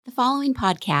following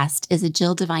podcast is a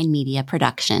Jill Devine Media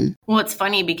production. Well, it's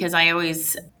funny because I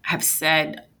always have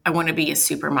said I want to be a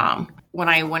super mom. When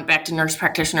I went back to nurse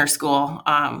practitioner school,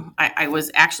 I was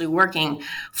actually working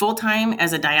full-time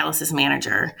as a dialysis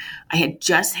manager. I had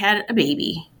just had a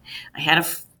baby. I had a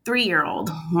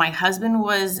 3-year-old. My husband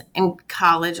was in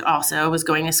college also, was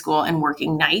going to school and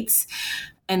working nights.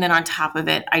 And then on top of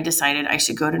it, I decided I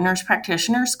should go to nurse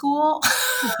practitioner school.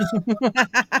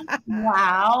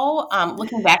 Wow.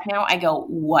 Looking back now, I go,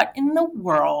 what in the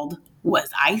world was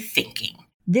I thinking?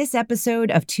 This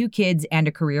episode of Two Kids and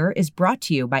a Career is brought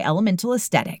to you by Elemental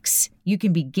Aesthetics. You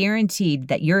can be guaranteed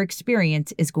that your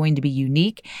experience is going to be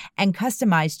unique and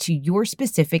customized to your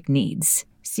specific needs.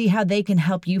 See how they can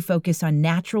help you focus on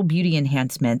natural beauty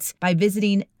enhancements by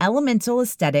visiting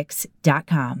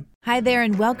elementalaesthetics.com. Hi there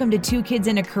and welcome to Two Kids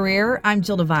and a Career. I'm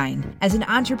Jill Devine. As an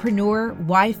entrepreneur,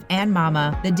 wife, and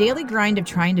mama, the daily grind of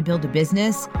trying to build a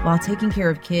business while taking care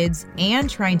of kids and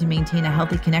trying to maintain a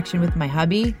healthy connection with my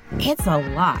hubby, it's a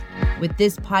lot. With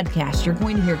this podcast, you're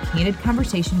going to hear candid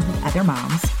conversations with other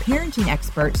moms, parenting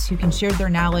experts who can share their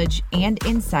knowledge and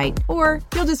insight, or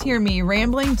you'll just hear me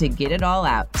rambling to get it all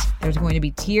out. There's going to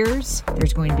be tears,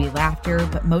 there's going to be laughter,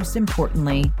 but most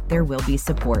importantly, there will be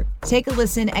support. Take a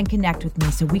listen and connect with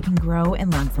me so we can grow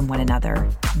and learn from one another.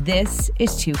 This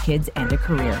is Two Kids and a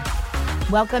Career.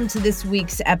 Welcome to this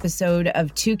week's episode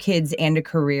of Two Kids and a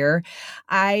Career.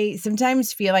 I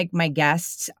sometimes feel like my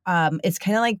guests, it's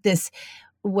kind of like this,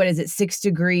 6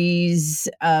 degrees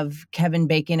of Kevin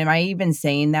Bacon. Am I even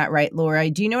saying that right, Laura?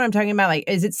 Do you know what I'm talking about? Like,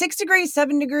 is it 6 degrees,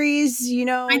 7 degrees,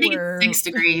 I think it's 6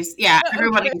 degrees. Yeah.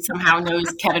 Everybody somehow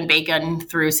knows Kevin Bacon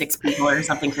through 6 people or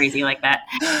something crazy like that.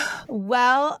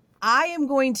 Well, I am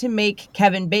going to make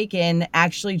Kevin Bacon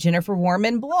actually Jennifer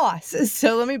Warman Bloss.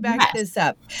 So let me back this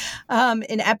up.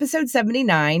 In episode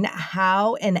 79,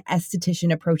 How an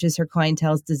Esthetician Approaches Her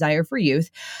Clientele's Desire for Youth,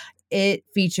 it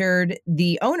featured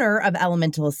the owner of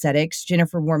Elemental Aesthetics,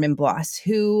 Jennifer Warman Bloss,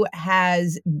 who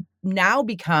has now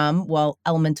become,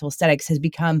 Elemental Aesthetics has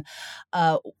become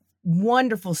a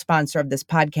wonderful sponsor of this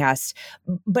podcast.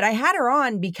 But I had her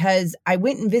on because I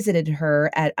went and visited her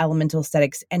at Elemental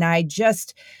Aesthetics, and I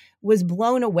just was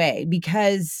blown away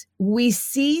because we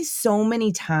see so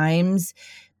many times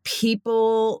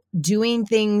people doing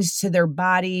things to their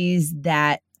bodies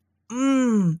that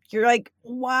you're like,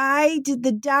 why did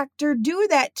the doctor do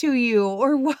that to you?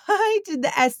 Or why did the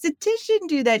esthetician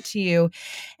do that to you?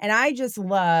 And I just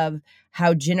love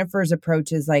how Jennifer's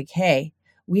approach is like, hey,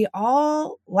 we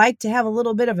all like to have a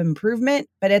little bit of improvement,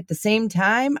 but at the same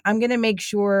time, I'm going to make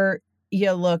sure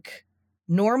you look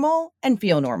normal and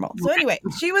feel normal. So anyway,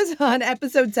 she was on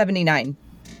episode 79.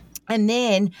 And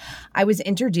then I was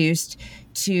introduced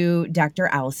to Dr.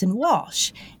 Allison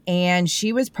Walsh, and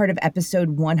she was part of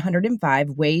episode 105,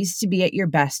 Ways to Be at Your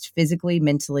Best Physically,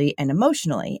 Mentally, and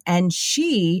Emotionally. And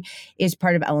she is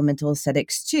part of Elemental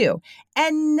Aesthetics too.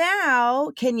 And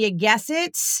now, can you guess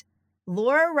it?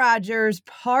 Laura Rogers,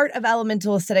 part of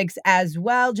Elemental Aesthetics as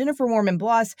well. Jennifer Warman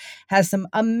Bloss has some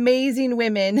amazing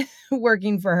women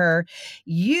working for her.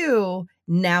 You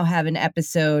now have an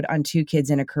episode on Two Kids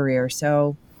and a Career.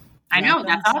 So I know,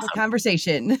 that's awesome.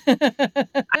 Conversation.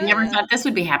 I never thought this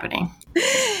would be happening.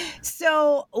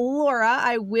 So, Laura,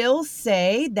 I will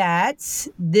say that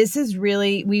this is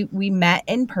really, we met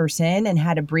in person and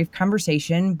had a brief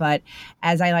conversation, but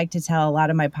as I like to tell a lot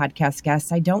of my podcast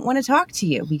guests, I don't want to talk to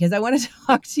you because I want to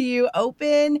talk to you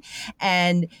open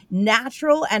and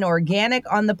natural and organic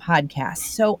on the podcast.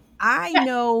 So I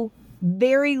know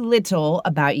very little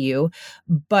about you,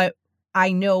 but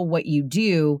I know what you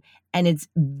do. And it's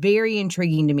very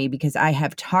intriguing to me because I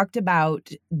have talked about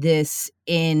this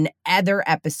in other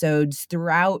episodes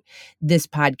throughout this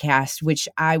podcast, which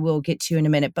I will get to in a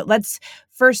minute. But let's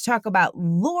first talk about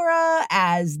Laura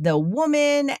as the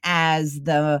woman, as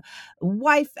the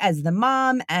wife, as the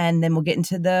mom, and then we'll get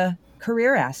into the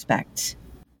career aspect.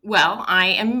 Well, I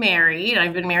am married.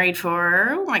 I've been married for,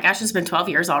 oh my gosh, it's been 12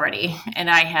 years already. And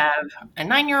I have a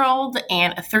 9-year-old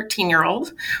and a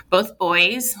 13-year-old, both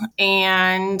boys.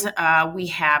 And we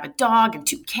have a dog and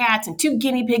 2 cats and 2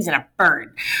 guinea pigs and a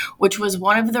bird, which was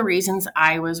one of the reasons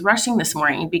I was rushing this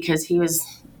morning because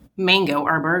Mango,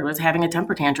 our bird, was having a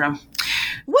temper tantrum.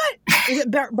 What? Is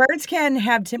it birds can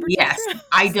have temper tantrums? Yes.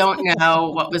 I don't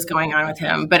know what was going on with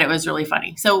him, but it was really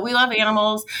funny. So we love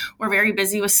animals. We're very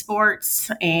busy with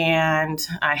sports and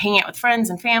hanging out with friends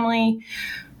and family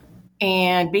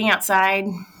and being outside.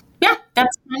 Yeah,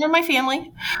 that's kind of my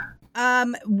family.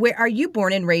 Where are you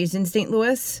born and raised in St.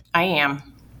 Louis? I am.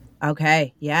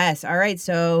 Okay. Yes. All right.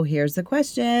 So here's the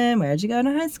question. Where'd you go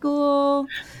to high school?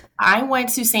 I went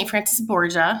to St. Francis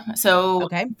Borgia. So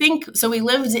Okay. we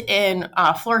lived in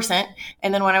Florissant.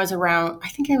 And then when I was around, I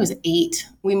think I was 8,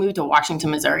 we moved to Washington,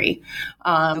 Missouri.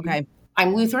 Okay.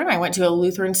 I'm Lutheran. I went to a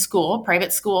Lutheran school,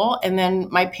 private school. And then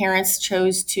my parents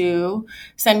chose to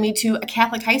send me to a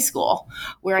Catholic high school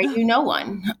where I knew no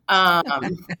one.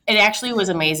 It actually was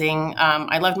amazing.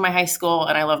 I loved my high school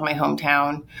and I loved my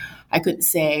hometown. I couldn't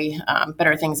say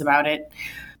better things about it.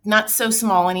 Not so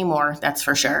small anymore, that's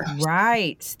for sure.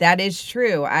 Right. That is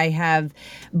true. I have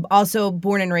also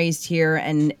born and raised here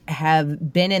and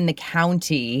have been in the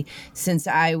county since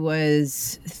I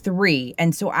was 3.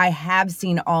 And so I have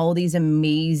seen all these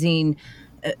amazing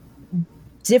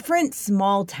different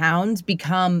small towns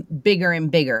become bigger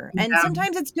and bigger. And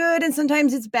sometimes it's good and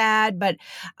sometimes it's bad. But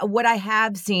what I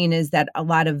have seen is that a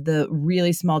lot of the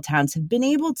really small towns have been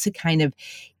able to kind of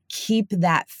keep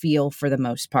that feel for the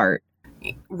most part.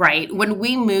 Right. When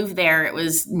we moved there, it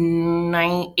was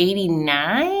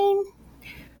 89,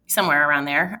 somewhere around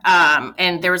there.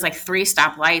 And there was like 3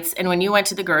 stoplights. And when you went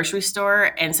to the grocery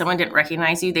store and someone didn't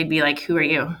recognize you, they'd be like, "Who are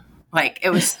you?" Like,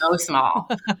 it was so small.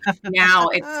 Now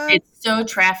it's so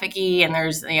trafficky, and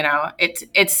there's,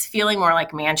 it's feeling more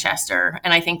like Manchester.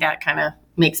 And I think that kind of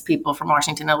makes people from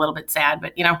Washington a little bit sad,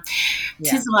 but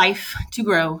tis life to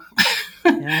grow.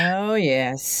 Oh,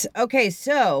 yes. Okay.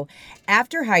 So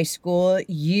after high school,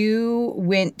 you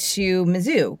went to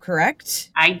Mizzou,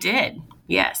 correct? I did.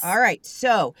 Yes. All right.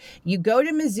 So you go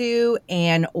to Mizzou,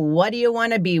 and what do you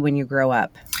want to be when you grow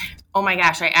up? Oh my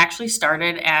gosh, I actually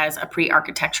started as a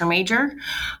pre-architecture major.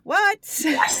 What?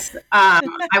 Yes. I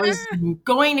was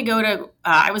going to go to,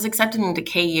 I was accepted into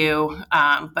KU,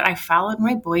 but I followed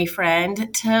my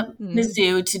boyfriend to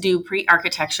Mizzou to do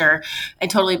pre-architecture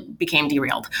and totally became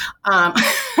derailed.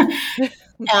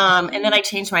 And then I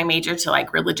changed my major to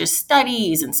like religious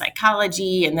studies and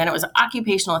psychology. And then it was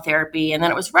occupational therapy. And then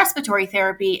it was respiratory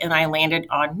therapy. And I landed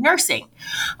on nursing.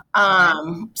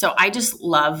 So I just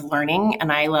love learning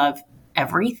and I love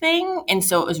everything. And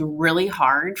so it was really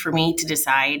hard for me to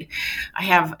decide. I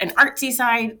have an artsy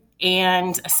side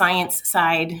and a science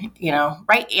side,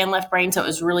 right and left brain. So it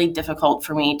was really difficult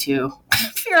for me to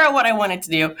figure out what I wanted to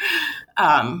do.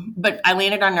 But I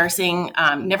landed on nursing,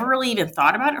 never really even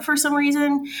thought about it for some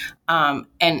reason, and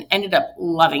ended up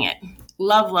loving it.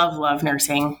 Love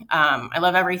nursing. I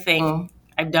love everything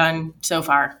I've done so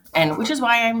far, and which is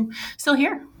why I'm still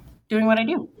here doing what I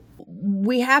do.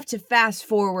 We have to fast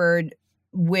forward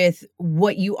with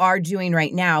what you are doing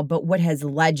right now, but what has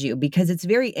led you, because it's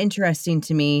very interesting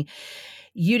to me.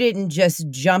 You didn't just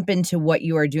jump into what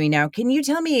you are doing now. Can you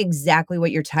tell me exactly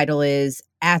what your title is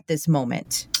at this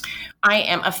moment? I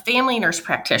am a family nurse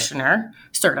practitioner,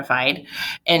 certified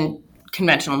in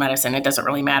conventional medicine. It doesn't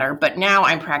really matter. But now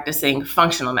I'm practicing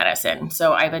functional medicine.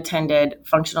 So I've attended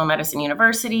Functional Medicine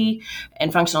University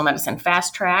and Functional Medicine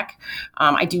Fast Track.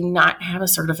 I do not have a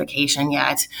certification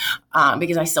yet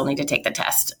because I still need to take the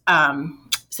test.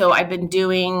 So I've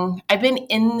been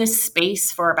in this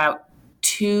space for about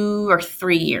 2 or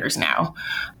 3 years now.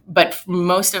 But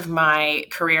most of my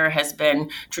career has been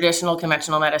traditional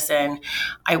conventional medicine.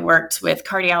 I worked with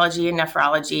cardiology and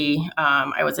nephrology.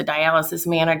 I was a dialysis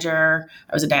manager.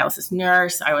 I was a dialysis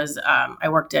nurse. I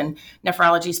worked in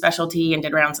nephrology specialty and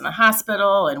did rounds in the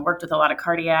hospital and worked with a lot of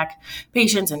cardiac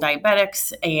patients and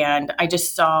diabetics. And I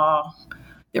just saw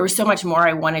there was so much more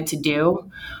I wanted to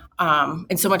do.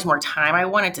 And so much more time I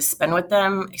wanted to spend with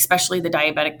them, especially the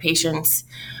diabetic patients.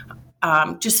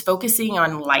 Just focusing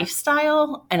on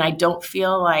lifestyle. And I don't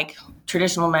feel like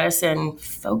traditional medicine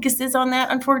focuses on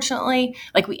that, unfortunately.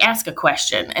 Like, we ask a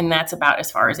question and that's about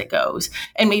as far as it goes.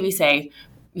 And maybe say,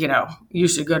 you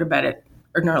should go to bed at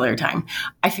an earlier time.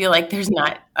 I feel like there's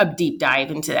not a deep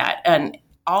dive into that. And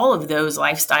all of those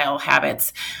lifestyle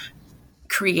habits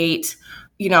create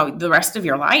the rest of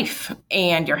your life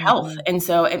and your health. And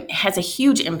so it has a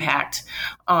huge impact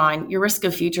on your risk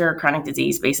of future chronic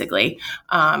disease, basically.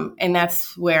 And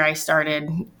that's where I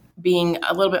started being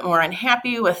a little bit more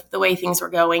unhappy with the way things were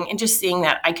going and just seeing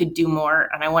that I could do more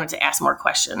and I wanted to ask more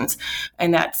questions.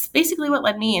 And that's basically what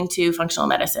led me into functional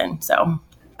medicine.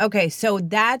 Okay, so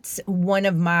that's one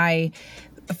of my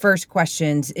first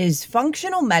questions. Is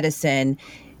functional medicine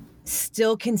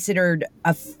still considered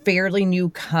a fairly new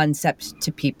concept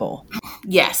to people?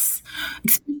 Yes,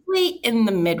 especially in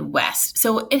the Midwest.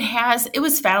 So it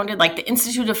was founded, like the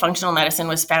Institute of Functional Medicine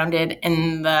was founded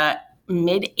in the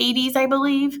mid 80s, I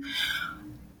believe,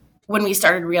 when we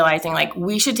started realizing like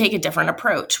we should take a different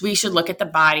approach. We should look at the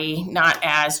body not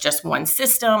as just one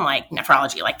system, like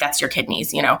nephrology, like that's your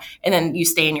kidneys, and then you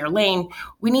stay in your lane.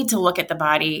 We need to look at the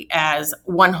body as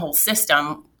one whole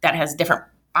system that has different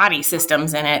body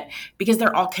systems in it because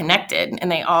they're all connected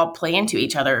and they all play into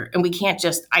each other. And we can't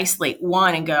just isolate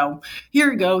one and go,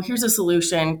 here you go, here's a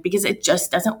solution, because it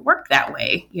just doesn't work that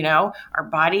way. Our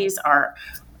bodies are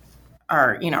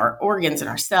our organs and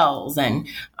our cells and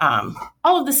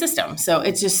all of the systems. So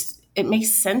it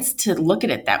makes sense to look at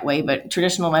it that way, but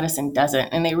traditional medicine doesn't.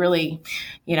 And they really,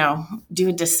 do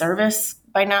a disservice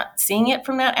by not seeing it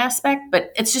from that aspect,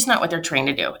 but it's just not what they're trained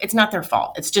to do. It's not their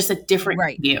fault. It's just a different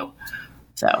view.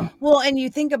 So, well, and you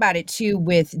think about it too,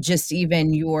 with just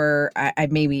even your,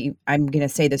 maybe I'm going to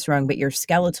say this wrong, but your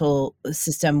skeletal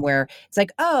system, where it's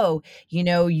like,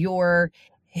 your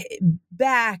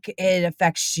back, it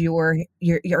affects your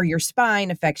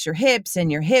spine affects your hips,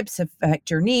 and your hips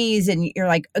affect your knees, and you're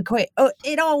like, okay,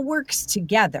 it all works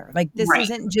together. Like, this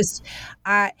isn't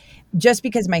just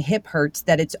because my hip hurts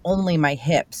that it's only my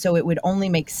hip. So it would only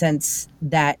make sense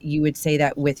that you would say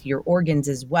that with your organs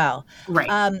as well. Right.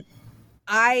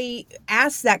 I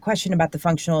asked that question about the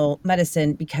functional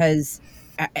medicine because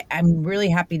I'm really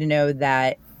happy to know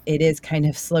that it is kind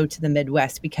of slow to the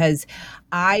Midwest, because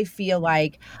I feel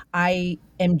like I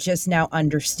am just now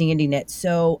understanding it.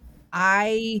 So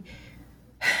I've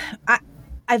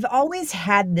always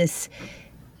had this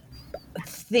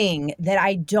thing that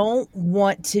I don't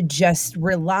want to just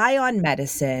rely on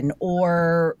medicine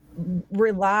or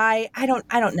I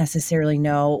don't necessarily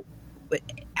know.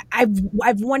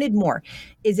 I've wanted more.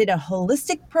 Is it a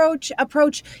holistic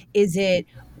approach?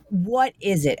 What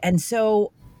is it? And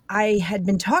so I had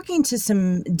been talking to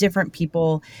some different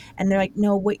people, and they're like,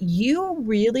 no, what you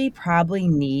really probably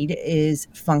need is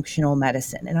functional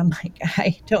medicine. And I'm like,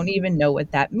 I don't even know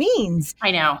what that means.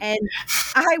 I know. And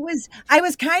I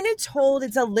was kind of told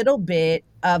it's a little bit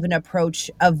of an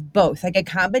approach of both, like a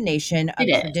combination of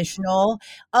traditional.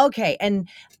 Okay. And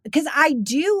because I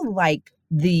do like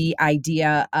the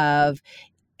idea of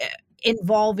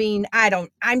involving,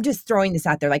 I'm just throwing this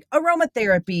out there, like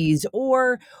aromatherapies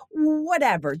or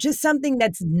whatever, just something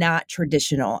that's not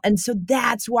traditional. And so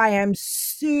that's why I'm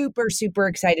super, super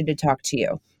excited to talk to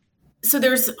you. So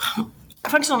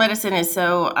functional medicine is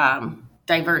so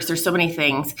diverse. There's so many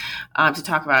things to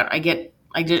talk about. I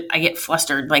get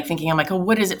flustered, like thinking, I'm like, oh,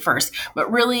 what is it first?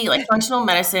 But really, like functional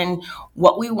medicine,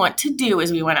 what we want to do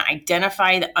is we want to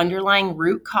identify the underlying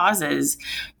root causes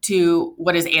to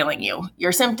what is ailing you,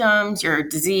 your symptoms, your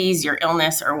disease, your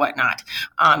illness, or whatnot.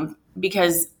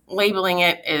 Because labeling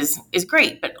it is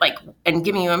great, but and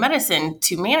giving you a medicine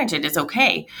to manage it is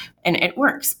okay. And it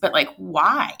works, but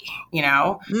why,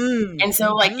 And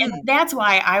so and that's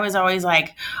why I was always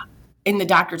in the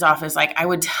doctor's office, I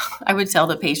would tell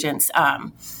the patients,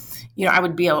 I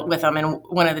would be with them, and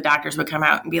one of the doctors would come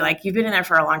out and be like, you've been in there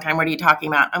for a long time. What are you talking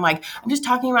about? I'm like, I'm just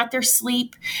talking about their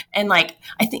sleep. And I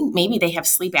think maybe they have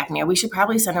sleep apnea. We should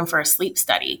probably send them for a sleep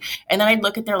study. And then I'd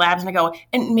look at their labs and I go,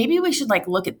 and maybe we should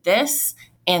look at this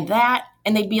and that.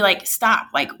 And they'd be like, stop.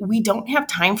 We don't have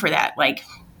time for that.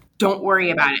 Don't worry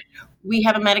about it. We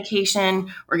have a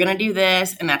medication. We're going to do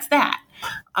this. And that's that.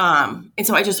 And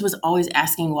so I just was always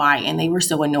asking why, and they were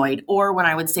so annoyed. Or when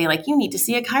I would say you need to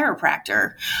see a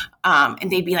chiropractor,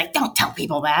 and they'd be like, don't tell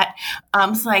people that.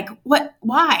 It's like, what,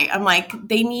 why? I'm like,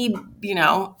 they need,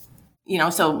 so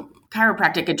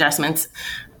chiropractic adjustments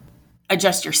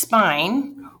adjust your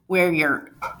spine where your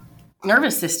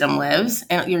nervous system lives,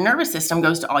 and your nervous system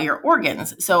goes to all your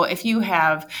organs. So if you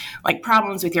have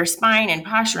problems with your spine and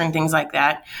posture and things like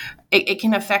that, it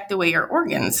can affect the way your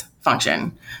organs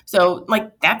function. So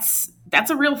that's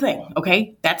a real thing.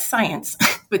 Okay. That's science,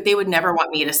 but they would never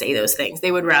want me to say those things.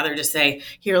 They would rather just say,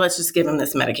 here, let's just give them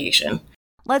this medication.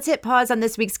 Let's hit pause on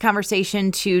this week's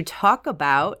conversation to talk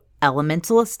about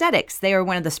Elemental Aesthetics. They are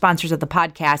one of the sponsors of the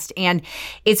podcast, and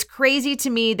it's crazy to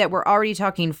me that we're already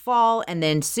talking fall and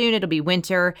then soon it'll be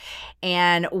winter.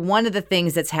 And one of the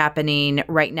things that's happening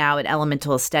right now at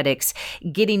Elemental Aesthetics,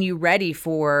 getting you ready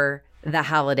for the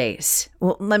holidays.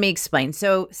 Well, let me explain.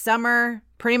 So summer,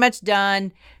 pretty much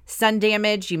done. Sun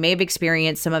damage, you may have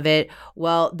experienced some of it.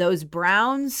 Well, those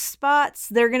brown spots,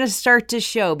 they're going to start to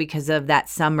show because of that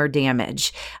summer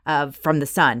damage from the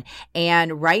sun.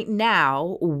 And right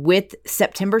now, with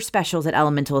September specials at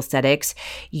Elemental Aesthetics,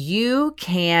 you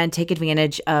can take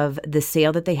advantage of the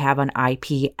sale that they have on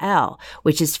IPL,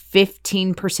 which is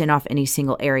 15% off any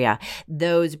single area.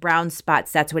 Those brown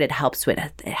spots, that's what it helps with.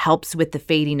 It helps with the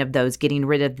fading of those, getting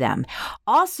rid of them.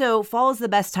 Also, fall is the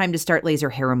best time to start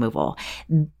laser hair removal.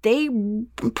 They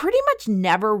pretty much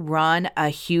never run a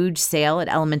huge sale at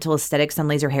Elemental Aesthetics on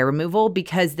laser hair removal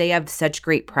because they have such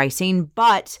great pricing.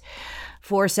 But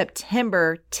For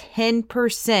September,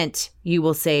 10% you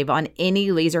will save on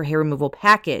any laser hair removal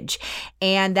package.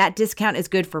 And that discount is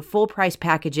good for full price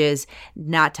packages,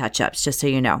 not touch-ups, just so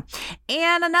you know.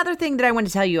 And another thing that I want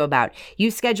to tell you about,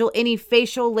 you schedule any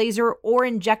facial, laser, or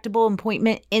injectable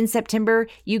appointment in September,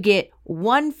 you get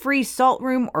one free salt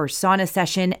room or sauna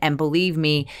session. And believe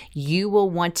me, you will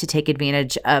want to take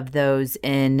advantage of those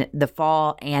in the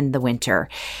fall and the winter.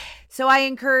 So I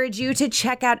encourage you to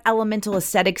check out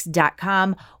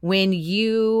elemентalaesthetics.com. When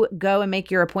you go and make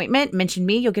your appointment, mention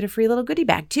me, you'll get a free little goodie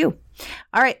bag too.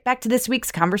 All right, back to this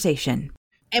week's conversation.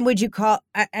 And would you call,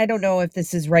 I don't know if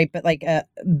this is right, but like a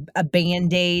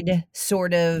Band-Aid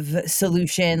sort of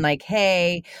solution, like,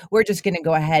 hey, we're just going to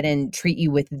go ahead and treat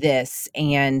you with this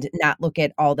and not look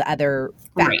at all the other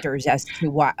factors as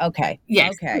to why. Okay.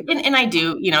 Yes. Okay. And I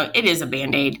do, it is a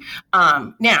Band-Aid.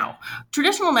 Now,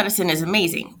 traditional medicine is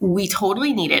amazing. We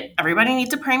totally need it. Everybody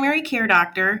needs a primary care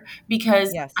doctor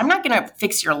because I'm not going to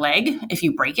fix your leg if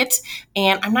you break it,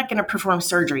 and I'm not going to perform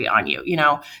surgery on you,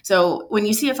 So when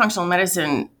you see a functional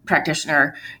medicine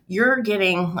practitioner, you're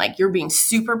being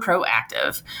super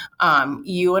proactive.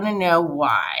 You want to know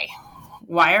why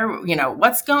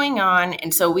what's going on.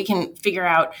 And so we can figure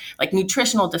out like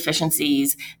nutritional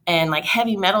deficiencies and like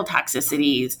heavy metal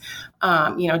toxicities.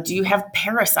 Do you have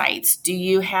parasites?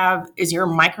 Is your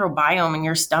microbiome in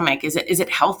your stomach? Is it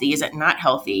healthy? Is it not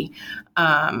healthy?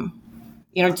 Do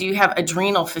you have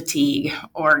adrenal fatigue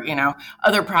or,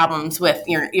 other problems with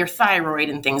your thyroid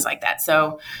and things like that?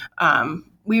 So,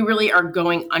 we really are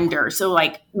going under. So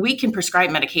like we can prescribe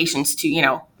medications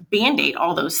to, Band-Aid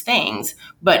all those things,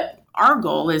 but our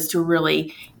goal is to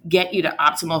really get you to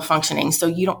optimal functioning. So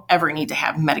you don't ever need to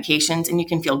have medications and you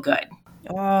can feel good.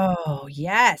 Oh,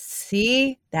 yes.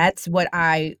 See, that's what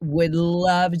I would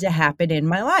love to happen in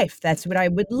my life. That's what I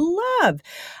would love.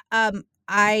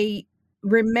 I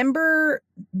remember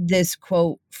this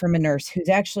quote from a nurse who's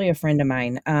actually a friend of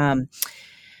mine.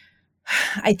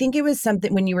 I think it was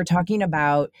something when you were talking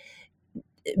about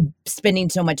spending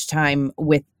so much time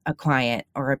with a client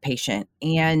or a patient.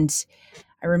 And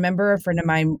I remember a friend of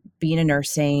mine being a nurse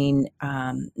saying,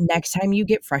 next time you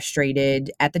get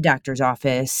frustrated at the doctor's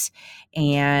office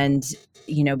and,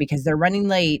 because they're running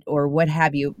late or what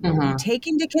have you, take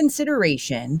into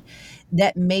consideration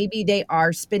that maybe they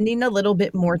are spending a little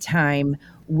bit more time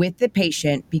with the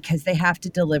patient because they have to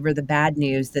deliver the bad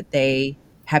news that they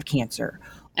have cancer.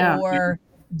 Or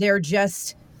they're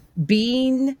just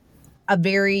being a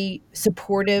very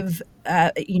supportive,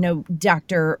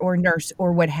 doctor or nurse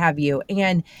or what have you.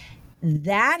 And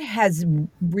that has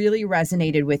really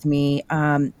resonated with me,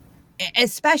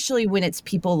 especially when it's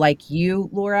people like you,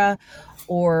 Laura,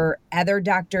 or other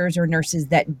doctors or nurses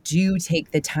that do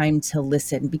take the time to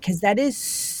listen, because that is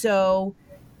so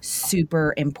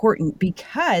super important.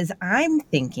 Because I'm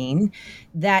thinking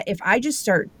that if I just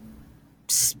start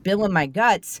spilling my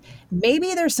guts,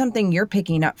 maybe there's something you're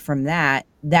picking up from that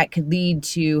could lead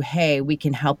to, hey, we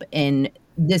can help in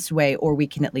this way, or we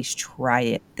can at least try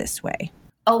it this way.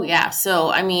 Oh yeah.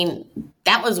 So,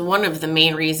 that was one of the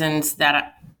main reasons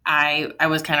that I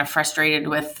was kind of frustrated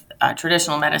with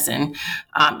traditional medicine.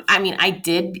 I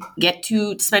did get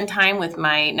to spend time with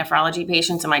my nephrology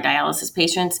patients and my dialysis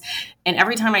patients. And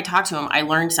every time I talk to them, I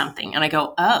learned something and I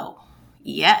go, oh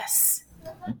yes,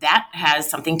 that has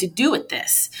something to do with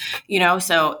this,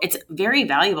 so it's very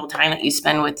valuable time that you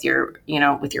spend with your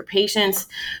patients,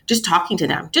 just talking to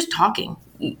them, just talking.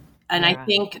 And I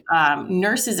think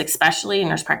nurses, especially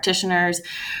nurse practitioners,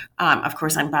 of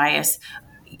course I'm biased.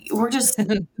 We're those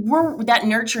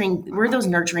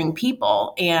nurturing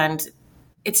people, and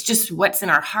it's just what's in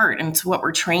our heart and it's what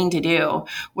we're trained to do,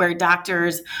 where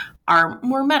doctors are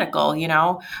more medical,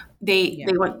 They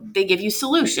give you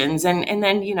solutions and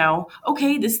then,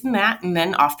 okay, this and that, and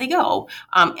then off they go.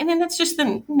 And then that's just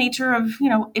the nature of,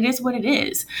 it is what it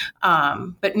is.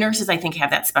 But nurses, I think, have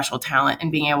that special talent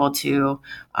in being able to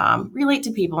relate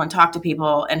to people and talk to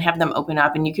people and have them open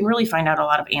up. And you can really find out a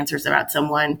lot of answers about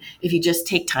someone if you just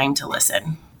take time to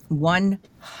listen.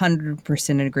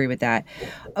 100% agree with that.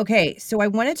 Okay, so I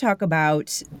want to talk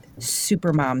about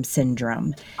supermom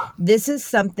syndrome. This is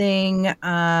something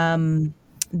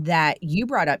that you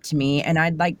brought up to me, and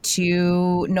I'd like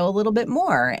to know a little bit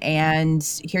more and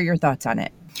hear your thoughts on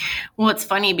it. Well, it's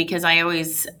funny because I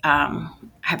always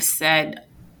have said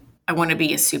I want to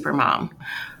be a supermom.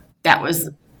 That was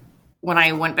when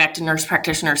I went back to nurse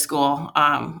practitioner school.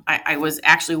 I was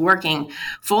actually working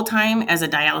full-time as a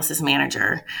dialysis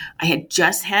manager. I had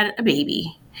just had a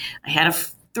baby. I had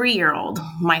 3-year-old.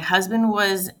 My husband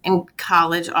was in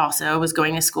college also, was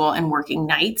going to school and working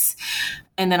nights.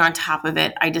 And then on top of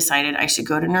it, I decided I should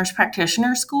go to nurse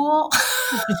practitioner school.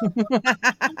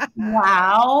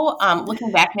 Wow.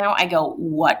 Looking back now, I go,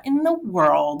 what in the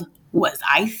world was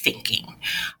I thinking?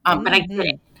 But I did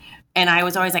it. And I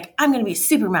was always like, I'm going to be a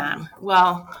super mom.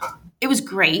 Well, it was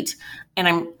great. And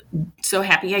I'm so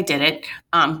happy I did it.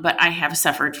 But I have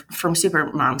suffered from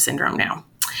super mom syndrome now,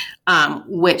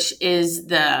 which is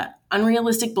the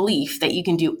unrealistic belief that you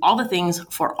can do all the things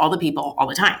for all the people all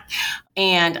the time.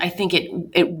 And I think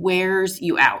it wears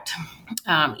you out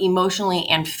emotionally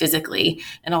and physically.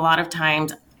 And a lot of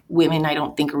times women, I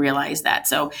don't think, realize that.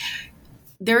 So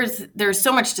there's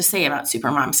so much to say about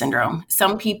supermom syndrome.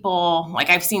 Some people, like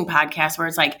I've seen podcasts where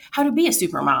it's like how to be a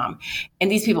supermom.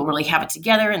 And these people really have it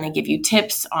together and they give you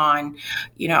tips on,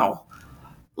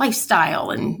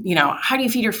 lifestyle and, how do you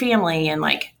feed your family and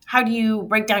like, how do you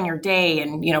break down your day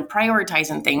and,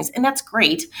 prioritizing things? And that's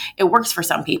great. It works for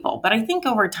some people. But I think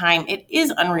over time, it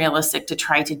is unrealistic to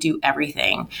try to do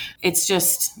everything. It's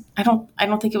just, I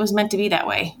don't think it was meant to be that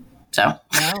way. So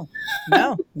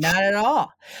No, not at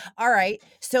all. All right.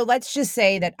 So let's just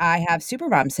say that I have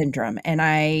supermom syndrome and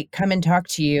I come and talk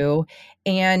to you.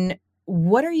 And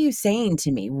what are you saying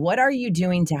to me? What are you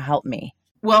doing to help me?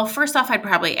 Well, first off, I'd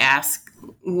probably ask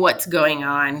what's going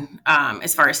on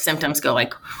as far as symptoms go.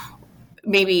 Like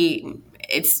maybe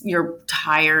you're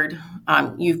tired,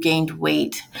 you've gained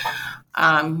weight,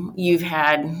 you've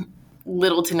had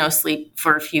little to no sleep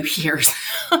for a few years.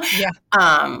 Yeah.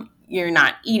 You're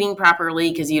not eating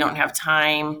properly because you don't have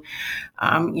time.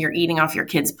 You're eating off your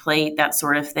kid's plate, that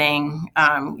sort of thing.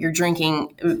 You're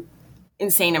drinking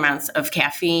insane amounts of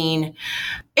caffeine.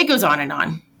 It goes on and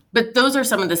on. But those are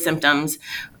some of the symptoms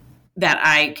that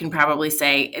I can probably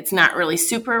say it's not really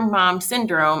supermom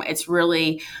syndrome. It's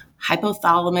really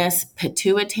hypothalamus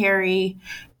pituitary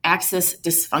axis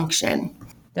dysfunction.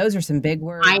 Those are some big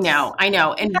words. I know.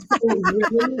 And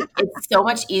really, it's so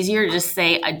much easier to just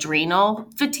say adrenal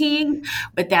fatigue,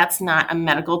 but that's not a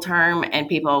medical term and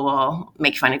people will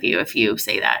make fun of you if you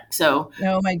say that. So,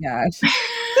 oh my gosh.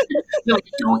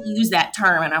 Don't use that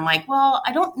term. And I'm like, well,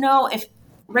 I don't know if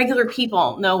regular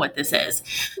people know what this is.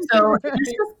 So this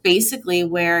is basically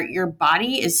where your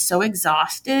body is so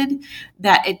exhausted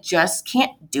that it just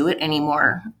can't do it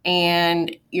anymore.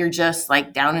 And you're just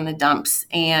like down in the dumps.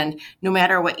 And no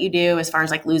matter what you do, as far as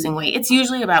like losing weight, it's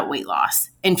usually about weight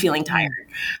loss and feeling tired.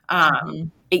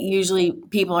 It usually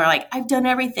people are like, I've done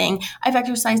everything. I've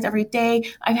exercised every day.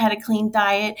 I've had a clean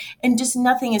diet and just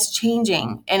nothing is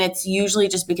changing. And it's usually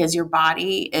just because your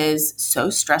body is so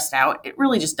stressed out. It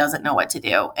really just doesn't know what to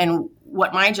do. And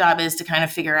what my job is to kind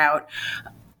of figure out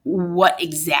what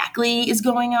exactly is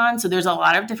going on. So there's a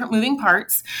lot of different moving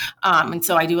parts. And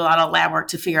so I do a lot of lab work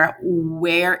to figure out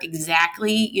where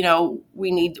exactly,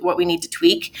 we need to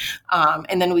tweak.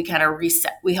 And then we kind of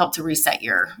we help to reset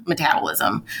your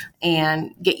metabolism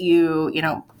and get you,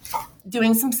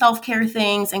 doing some self-care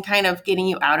things and kind of getting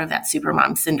you out of that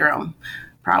supermom syndrome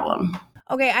problem.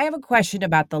 Okay. I have a question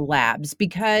about the labs,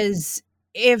 because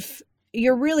if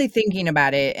you're really thinking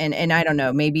about it, and I don't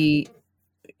know, maybe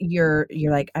you're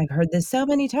like, I've heard this so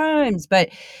many times, but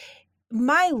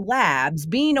my labs,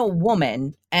 being a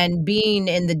woman and being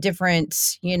in the different,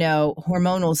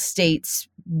 hormonal states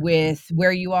with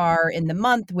where you are in the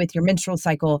month with your menstrual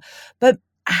cycle, but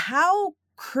how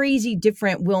crazy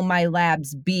different will my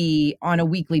labs be on a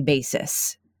weekly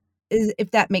basis? If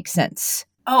that makes sense.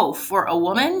 Oh, for a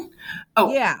woman?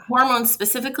 Oh, yeah. Hormones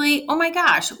specifically? Oh my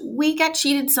gosh, we got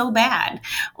cheated so bad.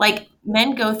 Like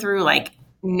men go through like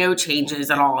no changes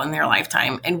at all in their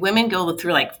lifetime. And women go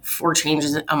through like 4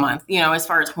 changes a month, as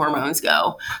far as hormones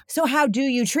go. So how do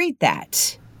you treat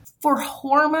that? For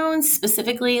hormones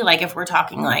specifically, like if we're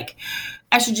talking like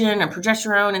estrogen and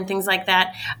progesterone and things like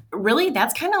that, really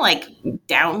that's kind of like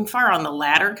down far on the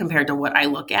ladder compared to what I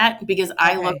look at, because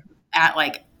I look at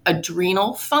like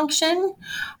adrenal function.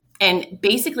 And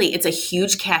basically it's a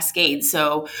huge cascade.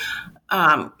 So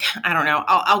I don't know.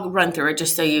 I'll run through it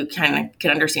just so you kind of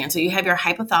can understand. So you have your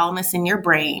hypothalamus in your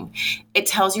brain. It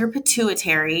tells your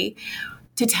pituitary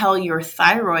to tell your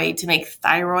thyroid to make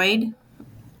thyroid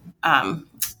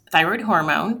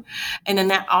hormone. And then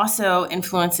that also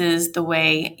influences the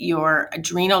way your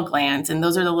adrenal glands, and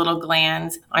those are the little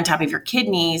glands on top of your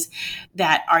kidneys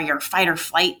that are your fight or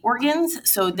flight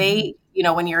organs. So they,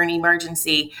 when you're in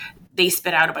emergency, they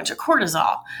spit out a bunch of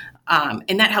cortisol.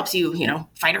 And that helps you,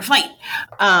 fight or flight.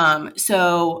 And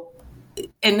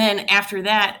then after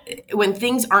that, when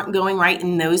things aren't going right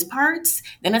in those parts,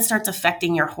 then it starts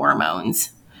affecting your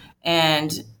hormones.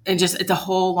 And just, it's a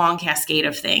whole long cascade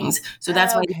of things. So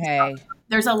that's why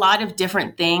there's a lot of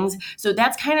different things. So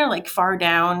that's kind of like far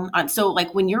down on. So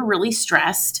like when you're really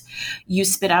stressed, you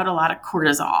spit out a lot of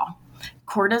cortisol.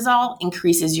 Cortisol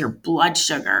increases your blood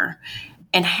sugar.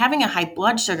 And having a high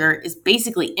blood sugar is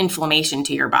basically inflammation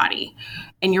to your body.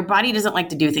 And your body doesn't like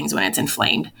to do things when it's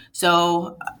inflamed.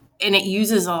 So, and it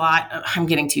uses a lot I'm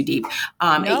getting too deep.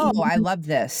 No, I love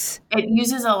this. It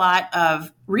uses a lot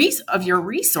of your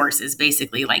resources,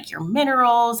 basically, like your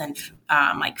minerals and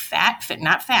like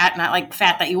not like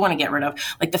fat that you want to get rid of,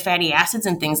 like the fatty acids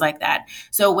and things like that.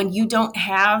 So when you don't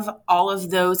have all of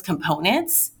those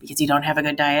components because you don't have a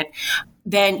good diet,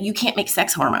 then you can't make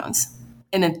sex hormones.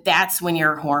 And then that's when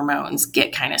your hormones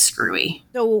get kind of screwy.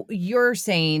 So you're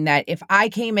saying that if I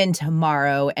came in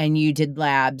tomorrow and you did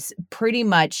labs, pretty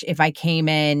much if I came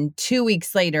in 2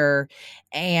 weeks later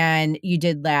and you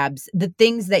did labs, the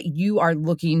things that you are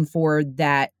looking for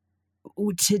that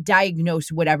to diagnose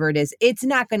whatever it is, it's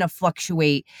not going to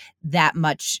fluctuate that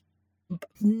much.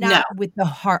 With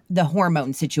the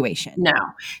hormone situation. No.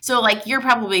 So like you're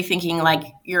probably thinking like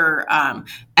your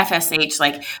FSH,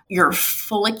 like your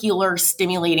follicular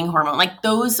stimulating hormone, like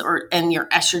those and your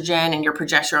estrogen and your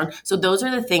progesterone. So those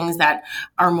are the things that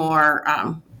are more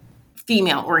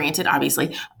female oriented,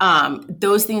 obviously.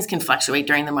 Those things can fluctuate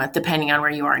during the month depending on where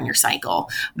you are in your cycle.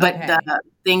 But the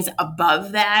things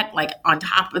above that, like on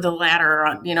top of the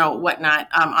ladder, whatnot,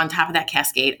 on top of that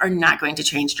cascade are not going to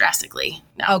change drastically.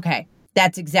 No. Okay.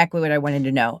 That's exactly what I wanted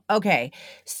to know. Okay.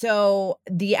 So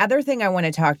the other thing I want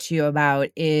to talk to you about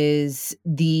is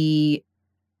the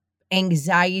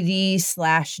anxiety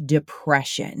 /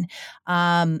 depression.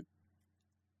 I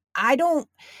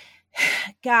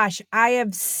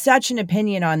have such an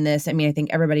opinion on this. I mean, I think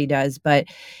everybody does, but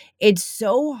it's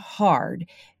so hard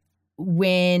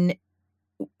when,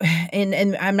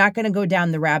 and I'm not going to go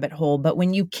down the rabbit hole, but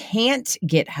when you can't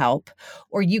get help,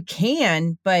 or you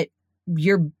can, but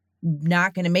you're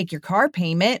not going to make your car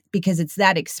payment because it's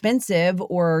that expensive,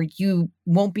 or you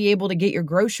won't be able to get your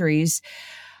groceries.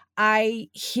 I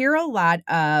hear a lot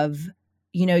of,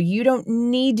 you don't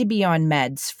need to be on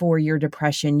meds for your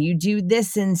depression. You do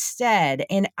this instead.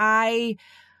 And I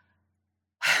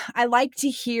like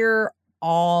to hear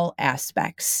all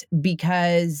aspects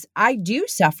because I do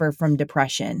suffer from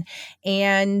depression,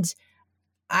 and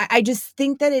I just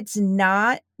think that it's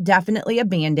not definitely a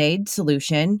Band-Aid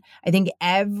solution. I think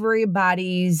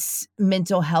everybody's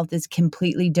mental health is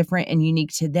completely different and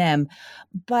unique to them.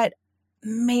 But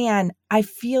man, I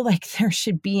feel like there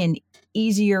should be an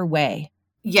easier way.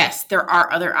 Yes, there are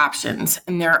other options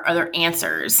and there are other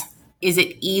answers. Is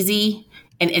it easy?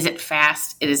 And is it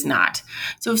fast? It is not.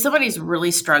 So if somebody's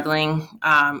really struggling,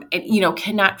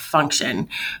 cannot function,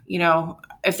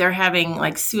 if they're having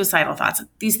like suicidal thoughts,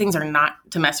 these things are not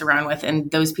to mess around with.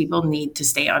 And those people need to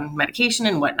stay on medication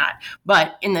and whatnot.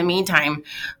 But in the meantime,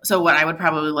 so what I would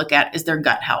probably look at is their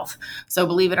gut health. So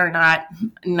believe it or not,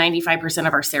 95%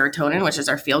 of our serotonin, which is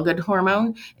our feel-good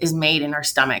hormone, is made in our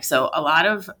stomach. So a lot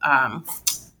of our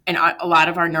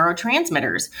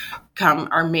neurotransmitters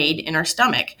are made in our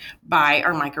stomach by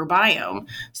our microbiome.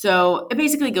 So it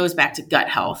basically goes back to gut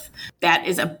health. That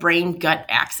is a brain-gut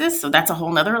axis. So that's a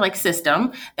whole nother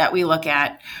system that we look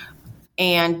at.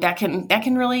 And that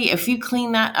can really, if you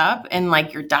clean that up and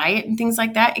like your diet and things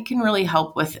like that, it can really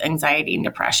help with anxiety and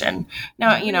depression.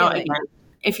 Now, again,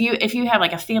 if you have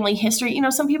like a family history,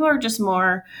 some people are just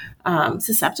more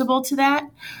susceptible to that.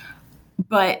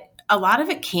 But a lot of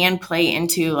it can play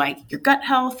into like your gut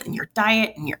health and your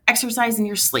diet and your exercise and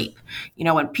your sleep.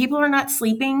 When people are not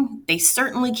sleeping, they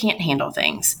certainly can't handle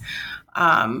things.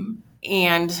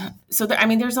 And so,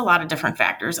 there's a lot of different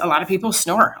factors. A lot of people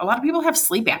snore. A lot of people have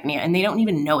sleep apnea and they don't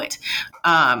even know it.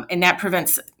 And that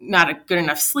prevents not a good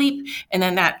enough sleep. And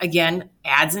then that, again,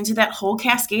 adds into that whole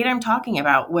cascade I'm talking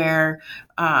about where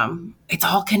it's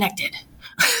all connected.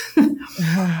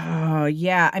 Oh,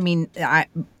 yeah. I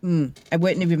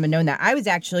wouldn't have even known that. I was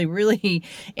actually really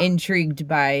intrigued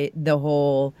by the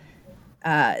whole,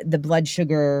 the blood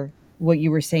sugar, what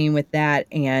you were saying with that,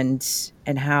 and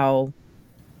how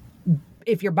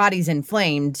if your body's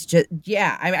inflamed,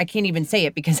 I can't even say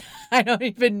it because I don't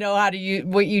even know how to use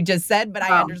what you just said, but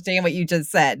I understand what you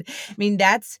just said.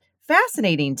 That's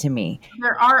fascinating to me.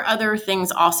 There are other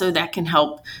things also that can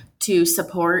help to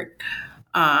support,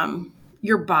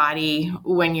 your body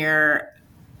when you're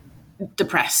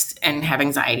depressed and have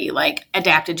anxiety, like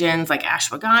adaptogens like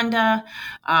ashwagandha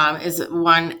is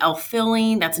one.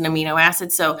 L-theanine, that's an amino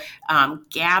acid. So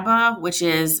GABA, which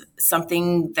is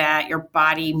something that your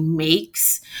body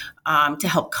makes to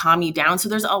help calm you down. So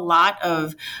there's a lot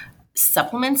of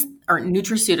supplements or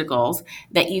nutraceuticals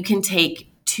that you can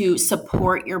take to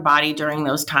support your body during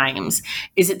those times.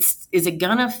 Is it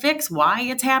gonna fix why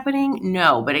it's happening?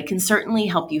 No, but it can certainly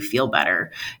help you feel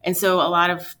better. And so a lot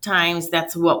of times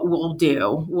that's what we'll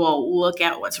do. We'll look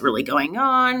at what's really going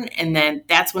on. And then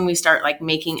that's when we start like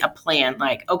making a plan,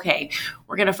 like, okay,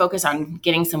 we're going to focus on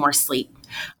getting some more sleep.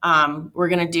 We're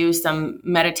going to do some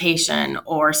meditation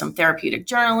or some therapeutic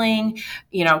journaling,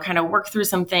 kind of work through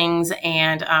some things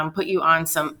and put you on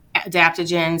some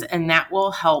adaptogens, and that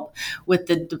will help with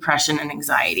the depression and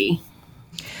anxiety.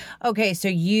 Okay, so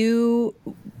you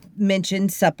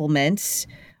mentioned supplements,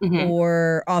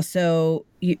 or also,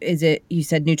 you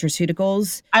said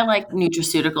nutraceuticals? I like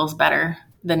nutraceuticals better,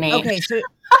 the name. Okay, so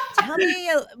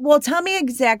tell me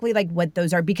exactly like what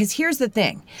those are, because here's the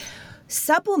thing.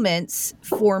 Supplements,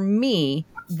 for me,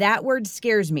 that word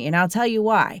scares me, and I'll tell you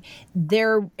why.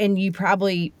 And you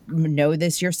probably know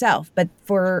this yourself, but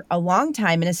for a long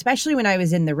time, and especially when I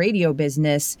was in the radio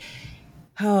business,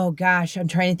 oh gosh, I'm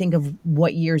trying to think of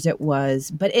what years it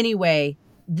was. But anyway,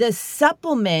 the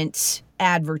supplement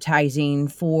advertising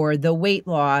for the weight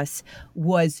loss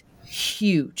was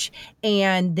huge.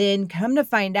 And then come to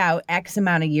find out X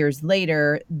amount of years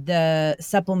later, the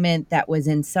supplement that was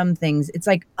in some things, it's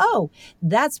like, oh,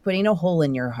 that's putting a hole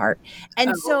in your heart.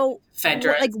 And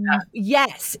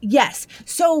yes.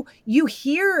 So you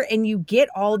hear and you get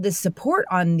all this support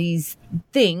on these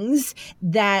things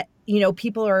that,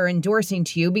 people are endorsing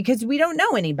to you because we don't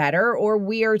know any better, or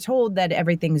we are told that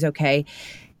everything's okay.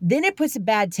 Then it puts a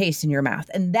bad taste in your mouth.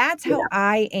 And that's how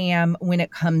I am when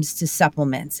it comes to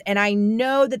supplements. And I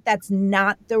know that that's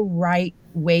not the right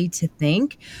way to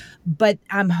think, but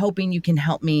I'm hoping you can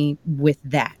help me with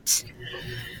that.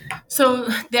 So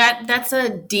that's a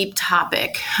deep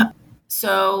topic.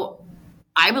 So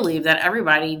I believe that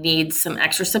everybody needs some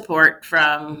extra support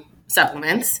from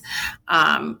supplements.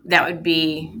 That would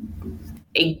be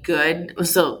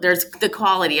so there's the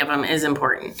quality of them is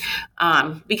important,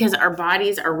 because our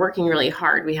bodies are working really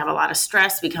hard. We have a lot of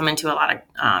stress. We come into a lot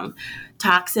of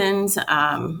toxins,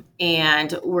 and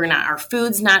our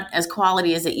food's not as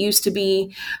quality as it used to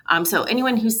be. So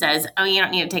anyone who says, oh, you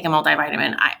don't need to take a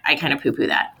multivitamin, I kind of poo-poo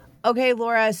that. Okay,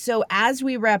 Laura. So as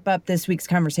we wrap up this week's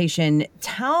conversation,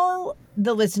 tell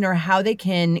the listener how they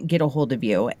can get a hold of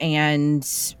you and,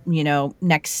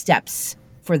 next steps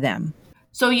for them.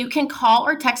 So you can call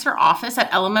or text our office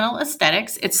at Elemental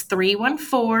Aesthetics. It's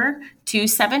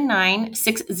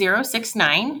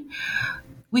 314-279-6069.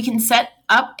 We can set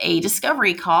up a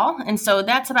discovery call. And so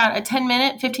that's about a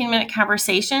 15-minute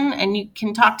conversation. And you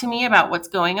can talk to me about what's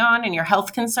going on and your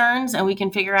health concerns. And we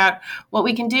can figure out what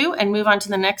we can do and move on to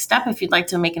the next step if you'd like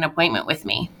to make an appointment with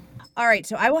me. All right.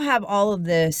 So I will have all of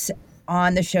this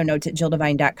on the show notes at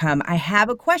JillDevine.com. I have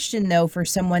a question, though, for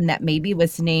someone that may be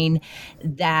listening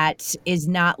that is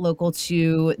not local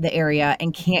to the area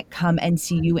and can't come and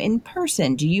see you in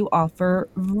person. Do you offer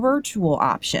virtual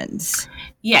options?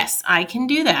 Yes, I can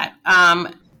do that.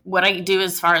 What I do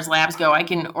as far as labs go, I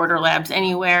can order labs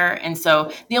anywhere. And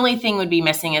so the only thing would be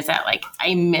missing is that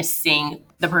I miss seeing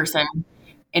the person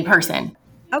in person.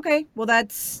 Okay. Well,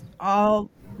 that's all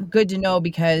good to know,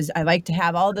 because I like to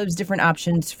have all those different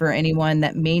options for anyone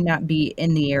that may not be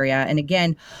in the area. And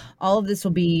again, all of this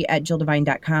will be at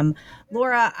JillDevine.com.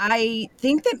 Laura, I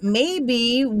think that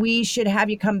maybe we should have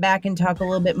you come back and talk a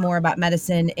little bit more about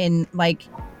medicine in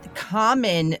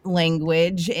common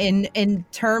language, in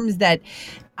terms that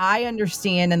I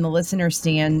understand and the listener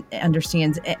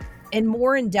understands, and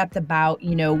more in depth about,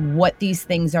 what these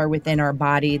things are within our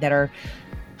body that are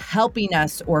helping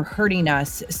us or hurting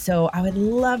us. So I would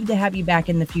love to have you back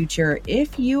in the future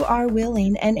if you are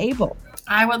willing and able.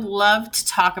 I would love to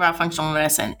talk about functional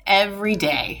medicine every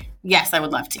day. Yes, I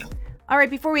would love to. All right,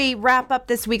 before we wrap up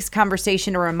this week's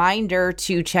conversation, a reminder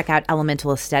to check out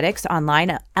Elemental Aesthetics online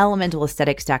at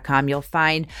elemентalaesthetics.com. You'll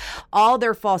find all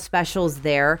their fall specials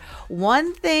there.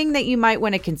 One thing that you might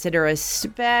want to consider,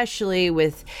 especially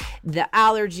with the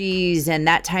allergies and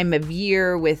that time of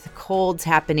year with colds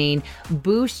happening,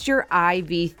 boost your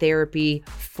IV therapy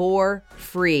for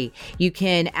free. You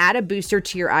can add a booster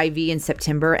to your IV in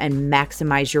September and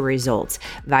maximize your results.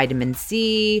 Vitamin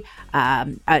C,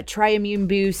 a Triimmune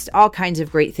boost, all kinds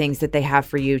of great things that they have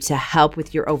for you to help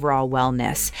with your overall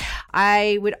wellness.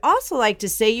 I would also like to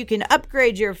say you can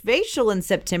upgrade your facial in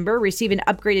September, receive an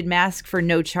upgraded mask for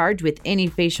no charge with any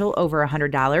facial over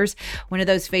 $100. One of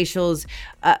those facials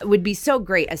would be so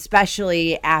great,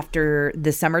 especially after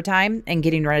the summertime and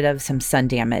getting rid of some sun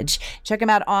damage. Check them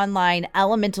out online,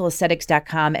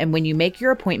 elementalaesthetics.com. And when you make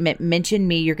your appointment, mention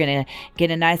me. You're going to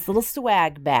get a nice little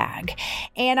swag bag.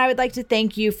 And I would like to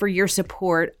thank you for your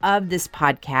support of this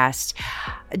podcast.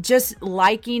 just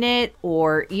liking it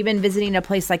or even visiting a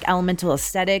place like Elemental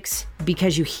Aesthetics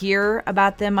because you hear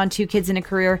about them on Two Kids in a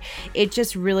Career, it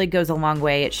just really goes a long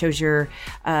way. It shows your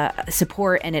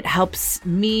support, and it helps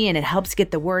me, and it helps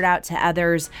get the word out to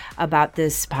others about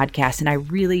this podcast. And I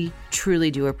really,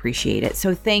 truly do appreciate it.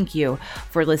 So thank you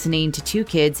for listening to Two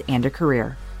Kids and a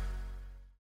Career.